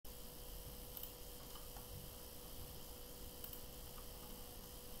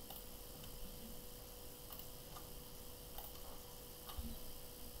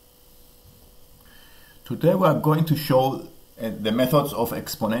Today we are going to show the methods of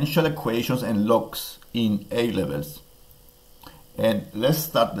exponential equations and logs in A levels. And let's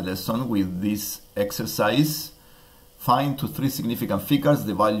start the lesson with this exercise. Find to three significant figures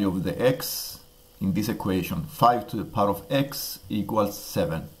the value of the x in this equation. 5 to the power of x equals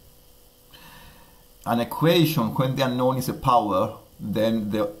 7. An equation, when the unknown is a power, then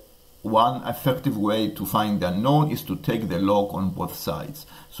the one effective way to find the unknown is to take the log on both sides.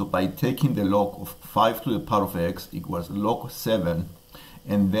 So by taking the log of 5 to the power of x equals log 7,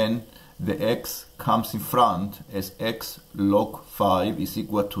 and then the x comes in front as x log 5 is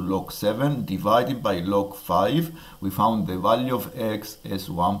equal to log 7 divided by log 5, we found the value of x as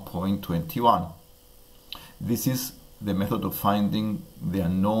 1.21. This is the method of finding the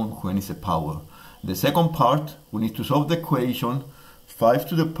unknown when it's a power. The second part, we need to solve the equation 5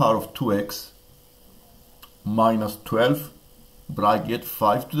 to the power of 2x minus 12 bracket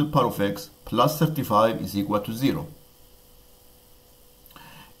 5 to the power of x plus 35 is equal to 0.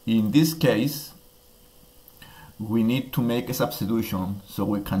 In this case, we need to make a substitution so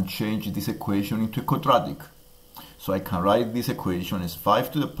we can change this equation into a quadratic. So I can write this equation as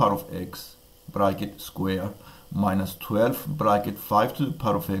 5 to the power of x bracket square minus 12 bracket 5 to the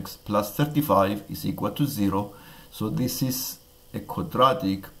power of x plus 35 is equal to 0. So this is a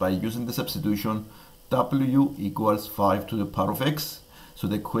quadratic by using the substitution w equals 5 to the power of x. So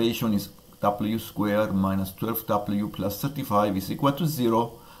the equation is w squared minus 12w plus 35 is equal to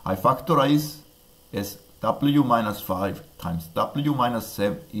 0. I factorize as w minus 5 times w minus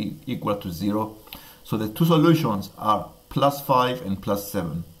 7 equal to 0. So the two solutions are plus 5 and plus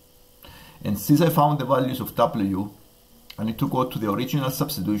 7. And since I found the values of w, I need to go to the original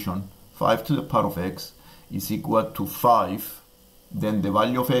substitution. 5 to the power of x is equal to 5. Then the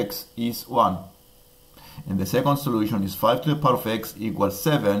value of x is 1. And the second solution is 5 to the power of x equals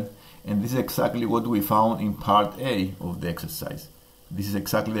 7. And this is exactly what we found in part A of the exercise. This is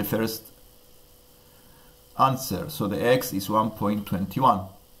exactly the first answer. So the x is 1.21.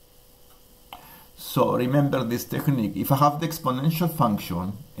 So remember this technique. If I have the exponential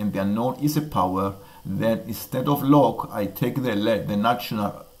function and the unknown is a power, then instead of log, I take the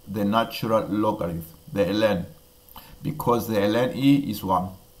natural logarithm, the ln, because the ln e is 1.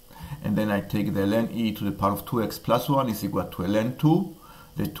 And then I take the ln e to the power of 2x plus 1 is equal to ln 2.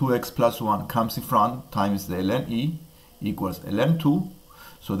 The 2x plus 1 comes in front times the ln e equals ln 2.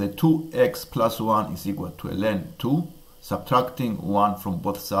 So the 2x plus 1 is equal to ln 2. Subtracting 1 from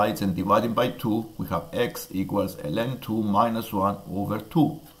both sides and dividing by 2, we have x equals ln 2 minus 1 over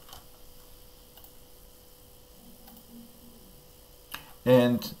 2.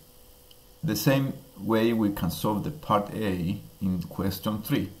 And the same way we can solve the part A in question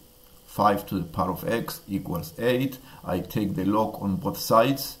 3. 5 to the power of x equals 8. I take the log on both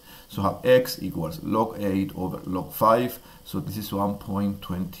sides. So I have x equals log 8 over log 5. So this is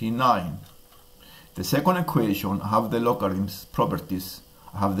 1.29. The second equation, I have the logarithms properties.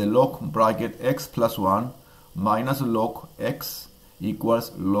 I have the log bracket x plus 1 minus log x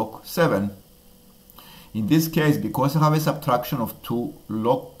equals log 7. In this case, because I have a subtraction of two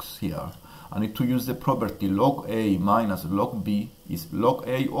logs here, I need to use the property log a minus log b is log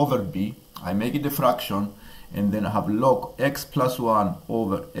a over b. I make it a fraction, and then I have log x plus 1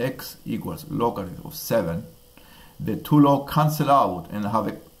 over x equals logarithm of 7. The two log cancel out, and I have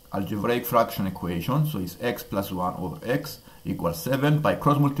an algebraic fraction equation, so it's x plus 1 over x equals 7. By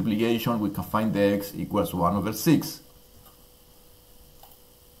cross multiplication, we can find the x equals 1 over 6.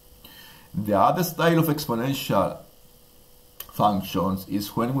 The other style of exponential functions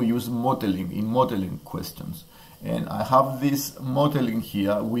is when we use modeling in modeling questions. And I have this modeling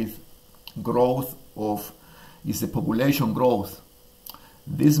here with growth of, is the population growth.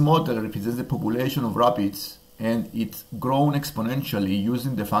 This model represents the population of rabbits, and it's grown exponentially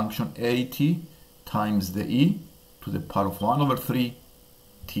using the function at times the e to the power of 1 over 3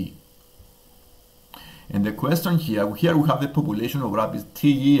 t. And the question here we have the population of rabbits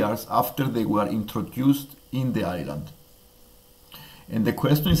t years after they were introduced in the island. And the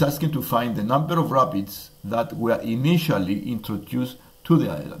question is asking to find the number of rabbits that were initially introduced to the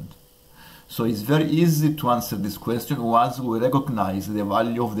island. So it's very easy to answer this question once we recognize the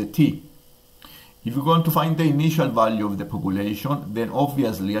value of the t. If we're going to find the initial value of the population, then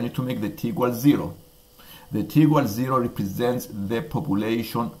obviously I need to make the t equal 0. The t equals 0 represents the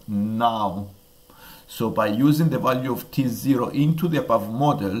population now. So by using the value of t0 into the above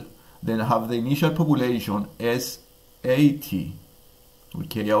model, then I have the initial population as at.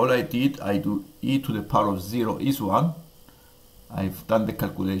 Okay, all I did, I do e to the power of 0 is 1. I've done the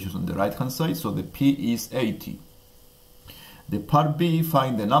calculations on the right hand side, so the p is 80. The part B,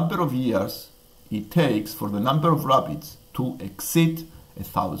 find the number of years it takes for the number of rabbits to exceed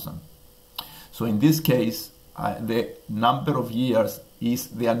 1,000. So in this case, the number of years is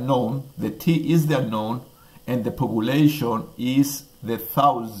the unknown, the t is the unknown, and the population is the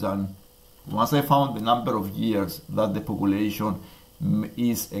 1,000. Once I found the number of years that the population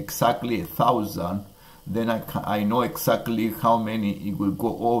is exactly 1,000, then I know exactly how many it will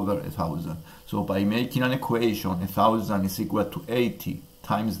go over 1,000. So by making an equation, 1,000 is equal to 80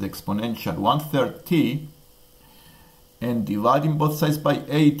 times the exponential 1/3 t, and dividing both sides by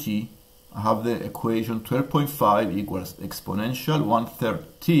 80, I have the equation 12.5 equals exponential 1/3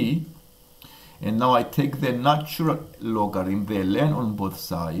 t, and now I take the natural logarithm, the ln on both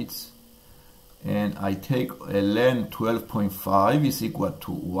sides, and I take ln 12.5 is equal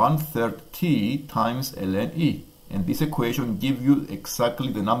to 1/3 t times ln e, and this equation gives you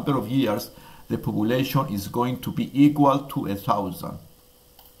exactly the number of years the population is going to be equal to 1,000,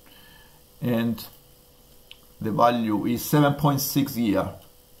 and the value is 7.6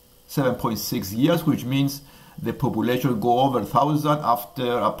 years, which means the population go over 1,000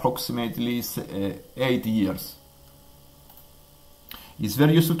 after approximately 8 years. It's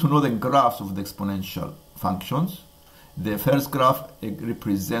very useful to know the graphs of the exponential functions. The first graph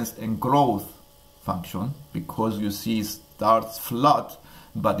represents a growth function because you see it starts flat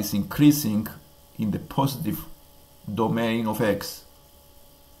but is increasing in the positive domain of x.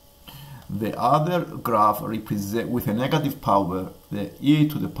 The other graph represents, with a negative power, the e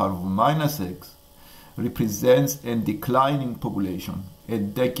to the power of minus x, represents a declining population, a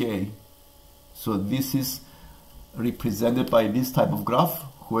decay. So this is represented by this type of graph,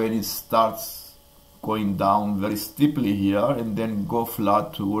 where it starts going down very steeply here and then go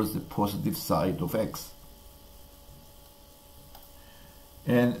flat towards the positive side of x.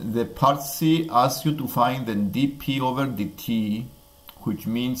 And the part C asks you to find the dp over dt, which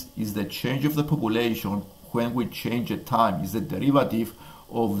means is the change of the population when we change the time, is the derivative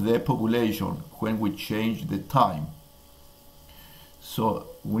of the population when we change the time. So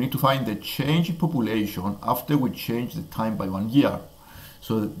we need to find the change in population after we change the time by 1 year.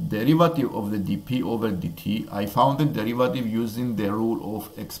 So the derivative of the dp over dt, I found the derivative using the rule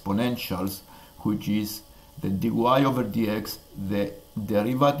of exponentials, which is the dy over dx. The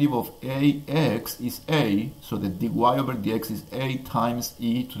derivative of ax is a, so the dy over dx is a times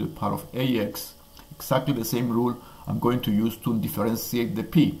e to the power of ax. Exactly the same rule I'm going to use to differentiate the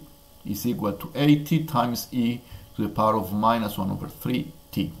p, is equal to 80 times e to the power of minus 1 over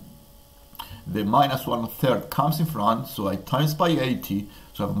 3t. The minus 1/3 comes in front, so I times by 80,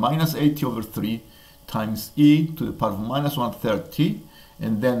 so I have minus 80 over 3 times e to the power of minus 1/3 t,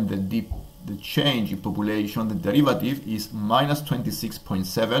 and then the change in population, the derivative is minus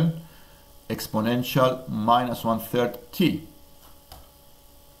 26.7 exponential minus 1/3 t.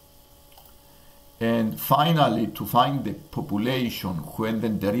 And finally, to find the population when the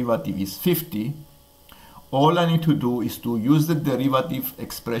derivative is 50, all I need to do is to use the derivative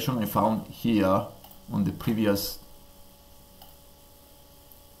expression I found here on the previous,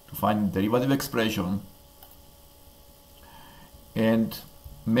 to find the derivative expression and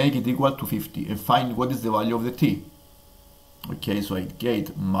make it equal to 50 and find what is the value of the t. Okay, so I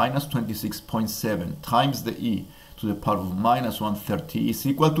get minus 26.7 times the e to the power of minus 1/3 t is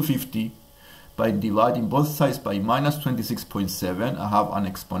equal to 50. By dividing both sides by minus 26.7, I have an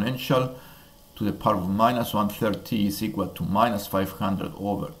exponential to the power of minus 1/3 t is equal to minus 500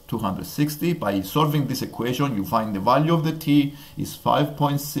 over 260. By solving this equation, you find the value of the t is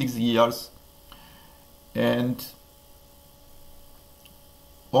 5.6 years, and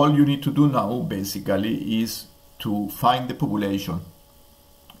all you need to do now basically is to find the population.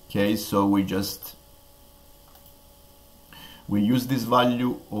 Okay, so we use this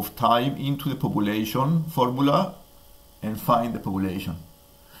value of time into the population formula and find the population.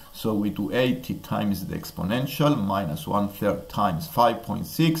 So we do 80 times the exponential minus 1/3 times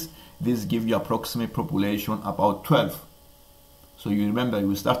 5.6. This gives you approximate population about 12. So you remember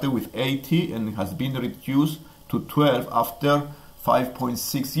we started with 80 and it has been reduced to 12 after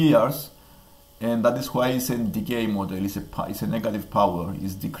 5.6 years, and that is why it's a decay model. It's a negative power,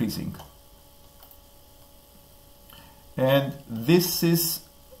 it's decreasing. And this is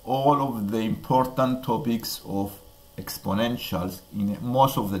all of the important topics of exponentials, in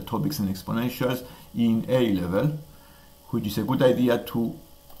most of the topics in exponentials in A level, which is a good idea to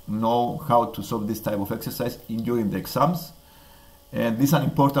know how to solve this type of exercise during the exams. And this is an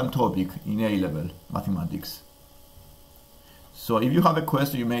important topic in A level mathematics. So if you have a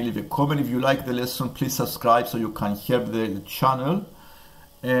question, you may leave a comment. If you like the lesson, please subscribe so you can help the channel.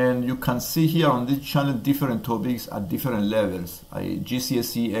 And you can see here on this channel different topics at different levels,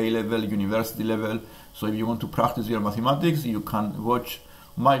 GCSE, A level, university level. So if you want to practice your mathematics, you can watch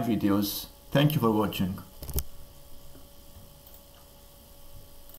my videos. Thank you for watching.